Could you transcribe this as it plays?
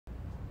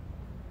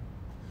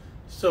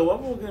So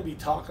what we're going to be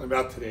talking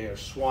about today are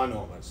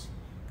schwannomas.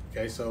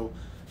 Okay, so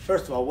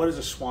first of all, what is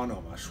a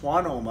schwannoma?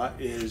 Schwannoma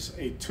is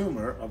a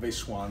tumor of a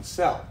Schwann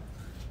cell.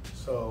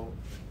 So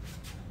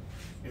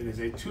it is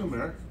a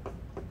tumor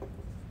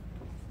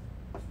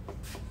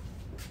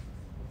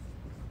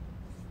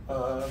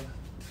of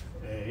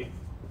a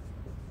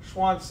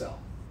Schwann cell.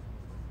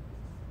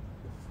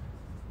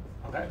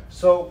 Okay,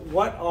 so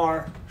what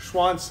are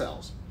Schwann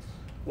cells?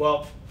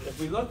 Well, if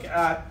we look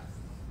at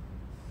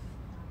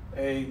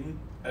a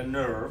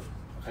nerve,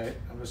 okay,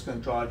 I'm just going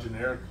to draw a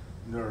generic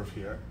nerve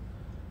here,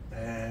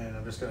 and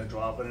I'm just going to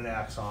draw up an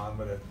axon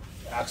with an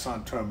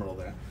axon terminal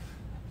there.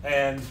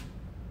 And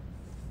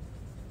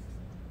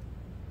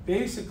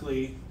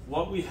basically,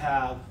 what we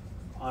have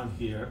on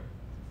here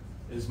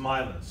is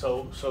myelin.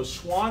 So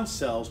Schwann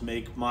cells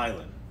make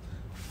myelin.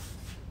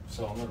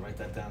 So I'm going to write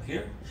that down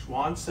here.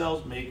 Schwann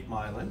cells make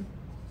myelin.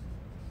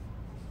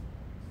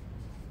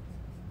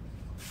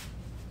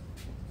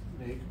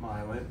 Make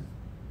myelin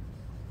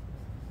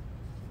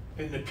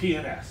in the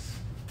PNS,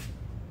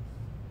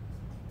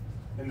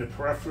 in the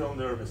peripheral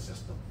nervous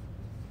system.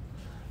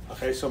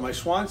 Okay, so my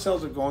Schwann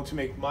cells are going to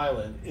make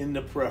myelin in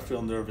the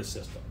peripheral nervous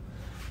system.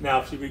 Now,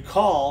 if you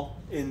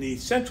recall, in the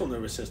central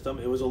nervous system,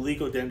 it was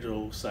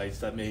oligodendrocytes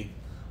that make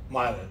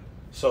myelin.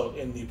 So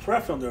in the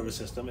peripheral nervous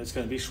system, it's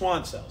going to be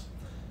Schwann cells.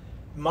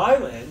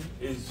 Myelin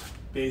is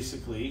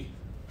basically,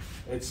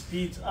 it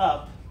speeds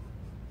up,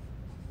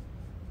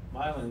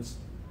 myelin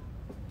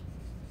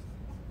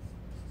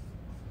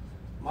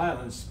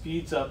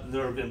speeds up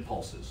nerve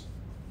impulses.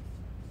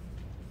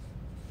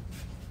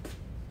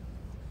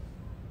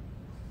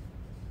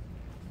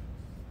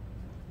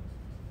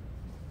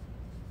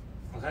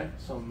 Okay,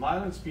 so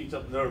myelin speeds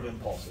up nerve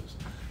impulses.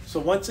 So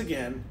once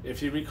again,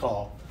 if you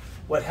recall,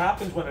 what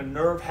happens when a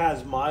nerve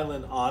has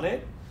myelin on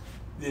it,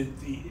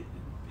 the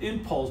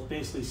impulse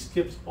basically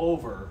skips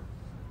over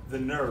the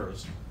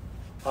nerves,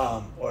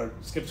 or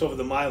skips over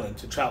the myelin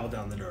to travel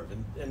down the nerve.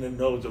 And the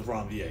nodes of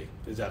Ranvier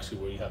is actually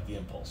where you have the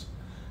impulse.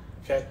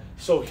 Okay,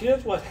 so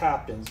here's what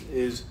happens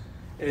is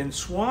in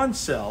Schwann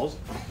cells,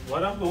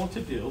 what I'm going to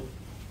do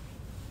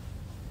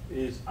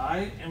is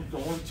I am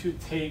going to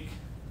take,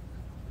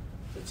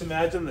 let's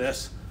imagine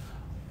this.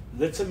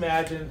 Let's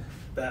imagine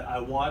that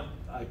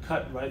I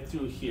cut right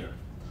through here.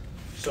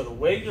 So the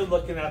way you're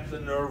looking at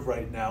the nerve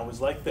right now is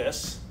like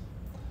this.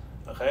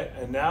 Okay,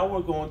 and now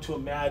we're going to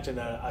imagine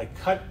that I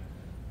cut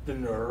the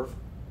nerve.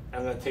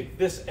 I'm going to take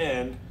this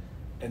end,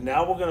 and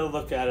now we're going to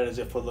look at it as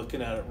if we're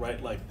looking at it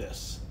right like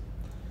this.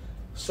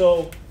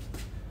 So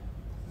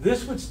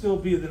this would still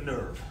be the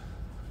nerve.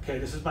 Okay,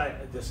 this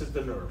is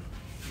the nerve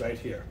right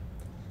here.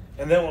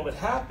 And then what would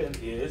happen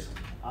is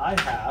I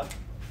have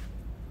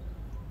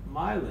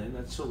myelin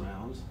that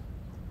surrounds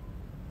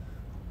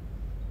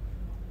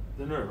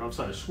the nerve. I'm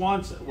sorry,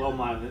 Schwann cells, well,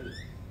 myelin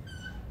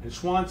and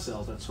Schwann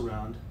cells that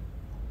surround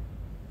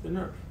the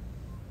nerve.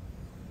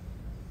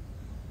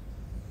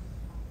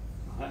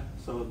 Okay,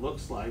 so it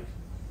looks like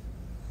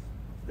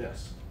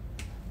this.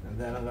 And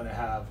then I'm going to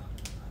have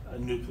a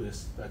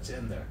nucleus that's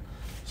in there.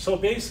 So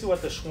basically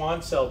what the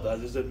Schwann cell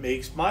does is it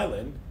makes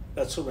myelin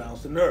that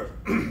surrounds the nerve.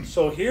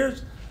 So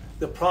here's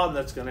the problem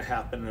that's going to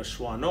happen in a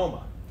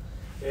schwannoma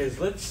is,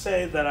 let's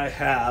say that I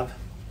have,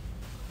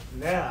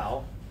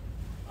 now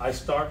I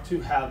start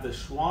to have the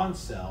Schwann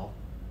cell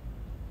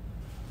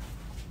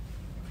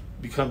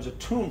becomes a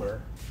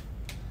tumor,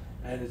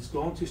 and it's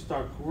going to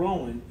start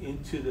growing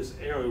into this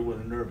area where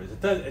the nerve is.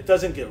 It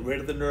doesn't get rid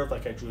of the nerve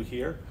like I drew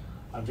here.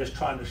 I'm just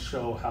trying to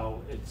show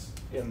how it's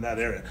in that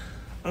area.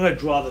 I'm going to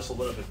draw this a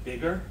little bit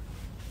bigger.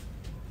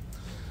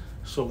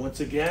 So once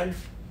again,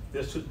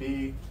 this would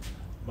be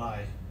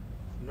my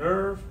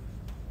nerve.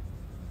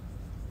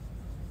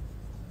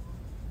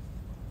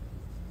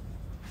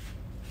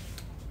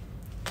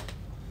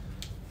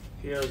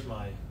 Here's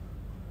my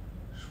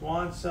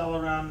Schwann cell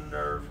around the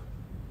nerve.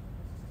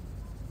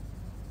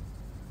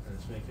 And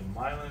it's making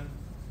myelin.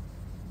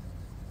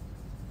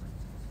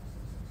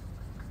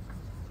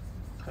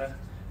 Okay.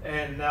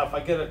 And now if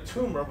I get a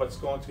tumor, what's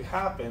going to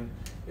happen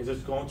is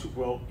it's going to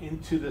grow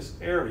into this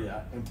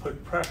area and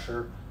put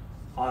pressure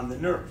on the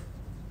nerve.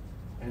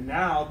 And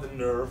now the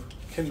nerve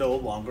can no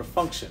longer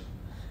function.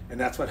 And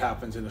that's what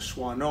happens in a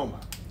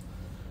schwannoma.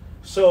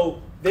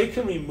 So they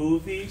can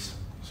remove these.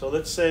 So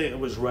let's say it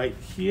was right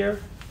here.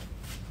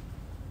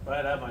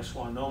 Right, I have my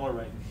schwannoma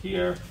right in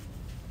here.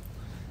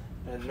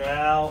 And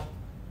now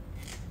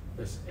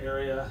this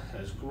area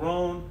has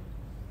grown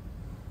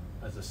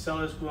as the cell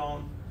has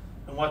grown.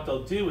 And what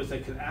they'll do is they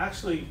can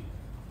actually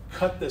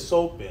cut this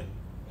open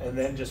and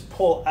then just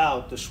pull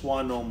out the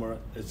schwannoma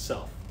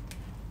itself.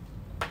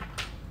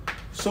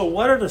 So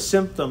what are the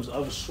symptoms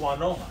of a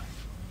schwannoma?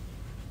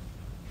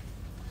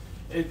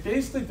 It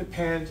basically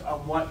depends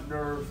on what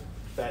nerve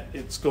that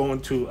it's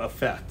going to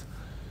affect.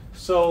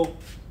 So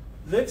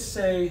let's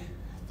say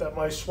that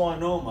my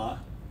schwannoma,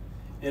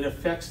 it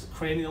affects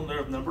cranial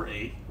nerve number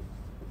 8.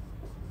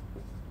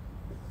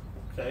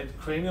 Okay,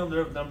 cranial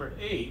nerve number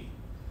 8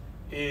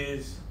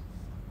 is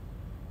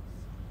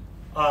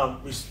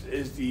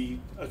the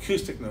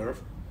acoustic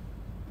nerve,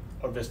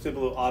 or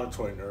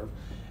vestibulo-auditory nerve.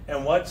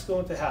 And what's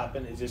going to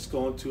happen is it's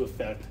going to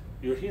affect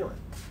your hearing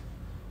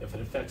if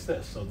it affects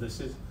this. So this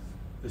is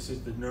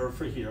the nerve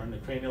for hearing, the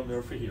cranial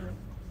nerve for hearing.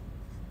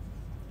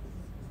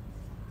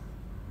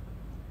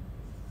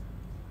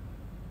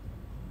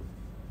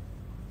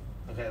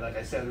 Okay, like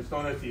I said, it's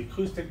going at the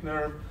acoustic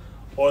nerve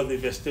or the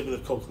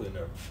vestibulocochlear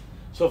nerve.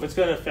 So if it's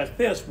going to affect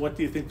this, what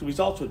do you think the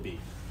results would be?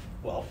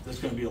 Well, there's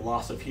going to be a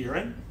loss of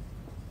hearing.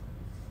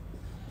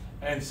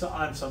 And so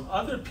on some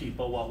other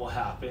people, what will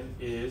happen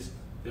is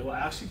they will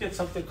actually get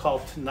something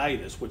called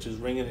tinnitus, which is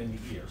ringing in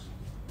the ears.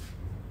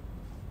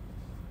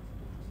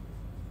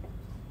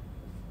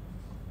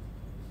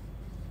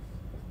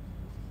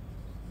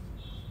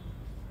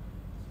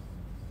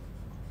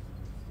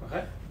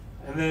 Okay?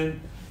 And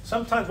then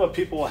sometimes what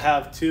people will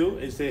have too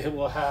is they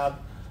will have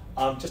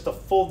just a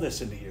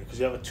fullness in the ear because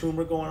you have a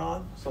tumor going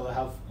on, so they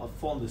have a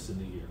fullness in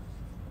the ear.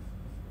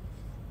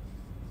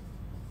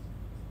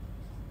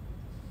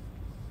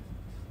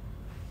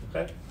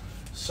 Okay?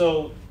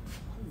 So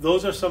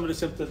those are some of the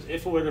symptoms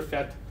if it were to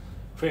affect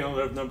cranial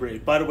nerve number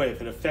 8. By the way,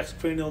 if it affects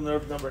cranial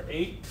nerve number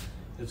 8,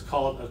 it's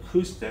called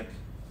acoustic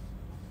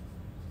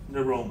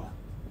neuroma.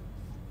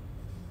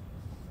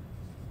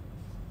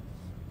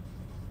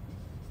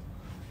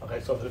 Okay,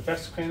 so if it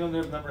affects cranial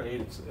nerve number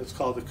 8, it's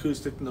called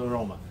acoustic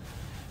neuroma.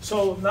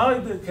 So not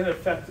only can it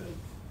affect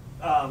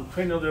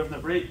cranial nerve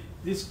number 8,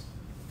 this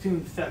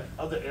can affect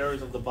other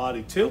areas of the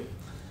body too.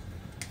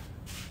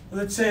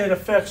 Let's say it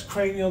affects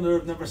cranial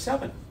nerve number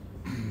 7.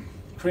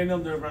 Cranial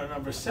nerve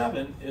number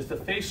 7 is the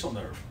facial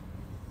nerve.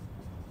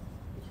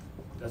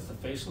 That's the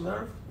facial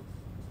nerve.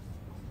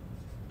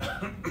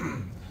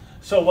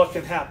 So what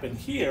can happen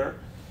here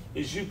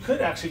is you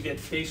could actually get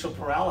facial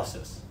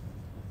paralysis.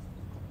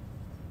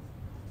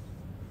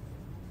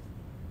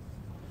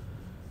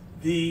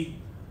 The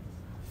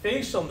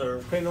facial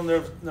nerve, cranial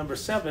nerve number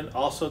 7,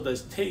 also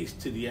does taste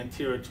to the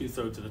anterior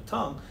 2/3 of the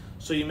tongue,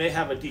 so you may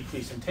have a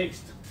decrease in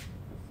taste.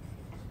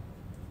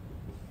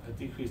 A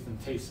decrease in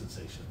taste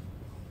sensation.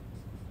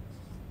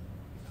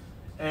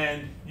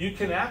 And you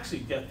can actually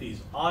get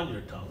these on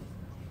your tongue,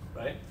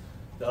 right?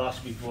 There'll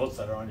actually be growths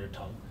that are on your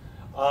tongue.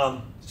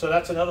 So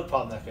that's another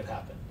problem that can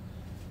happen.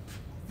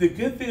 The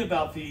good thing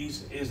about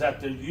these is that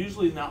they're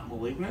usually not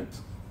malignant.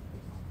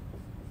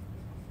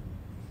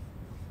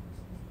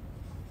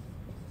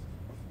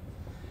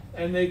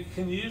 And they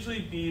can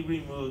usually be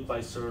removed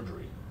by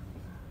surgery.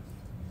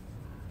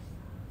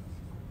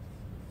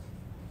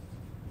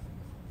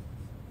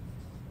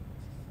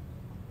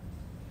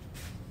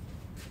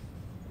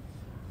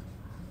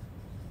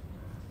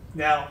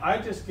 Now, I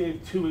just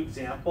gave 2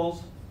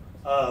 examples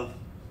of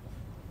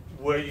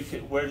where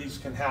these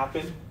can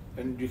happen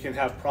and you can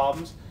have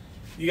problems.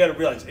 You got to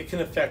realize it can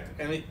affect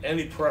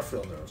any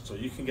peripheral nerves. So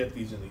you can get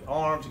these in the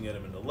arms, you can get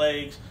them in the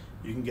legs,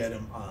 you can get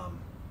them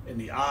in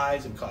the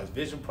eyes and cause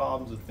vision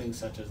problems and things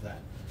such as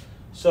that.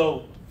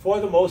 So for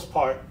the most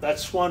part,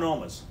 that's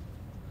schwannomas.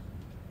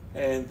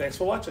 And thanks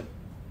for watching.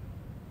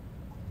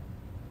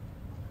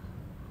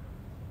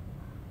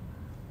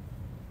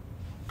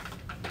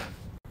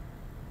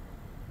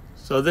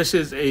 So this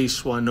is a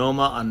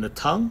schwannoma on the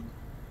tongue.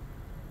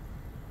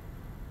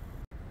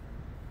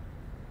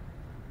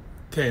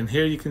 Okay, and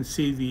here you can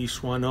see the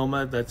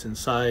schwannoma that's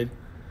inside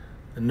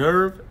the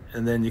nerve,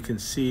 and then you can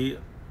see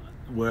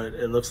where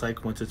it looks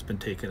like once it's been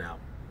taken out.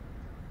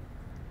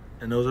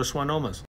 And those are schwannomas.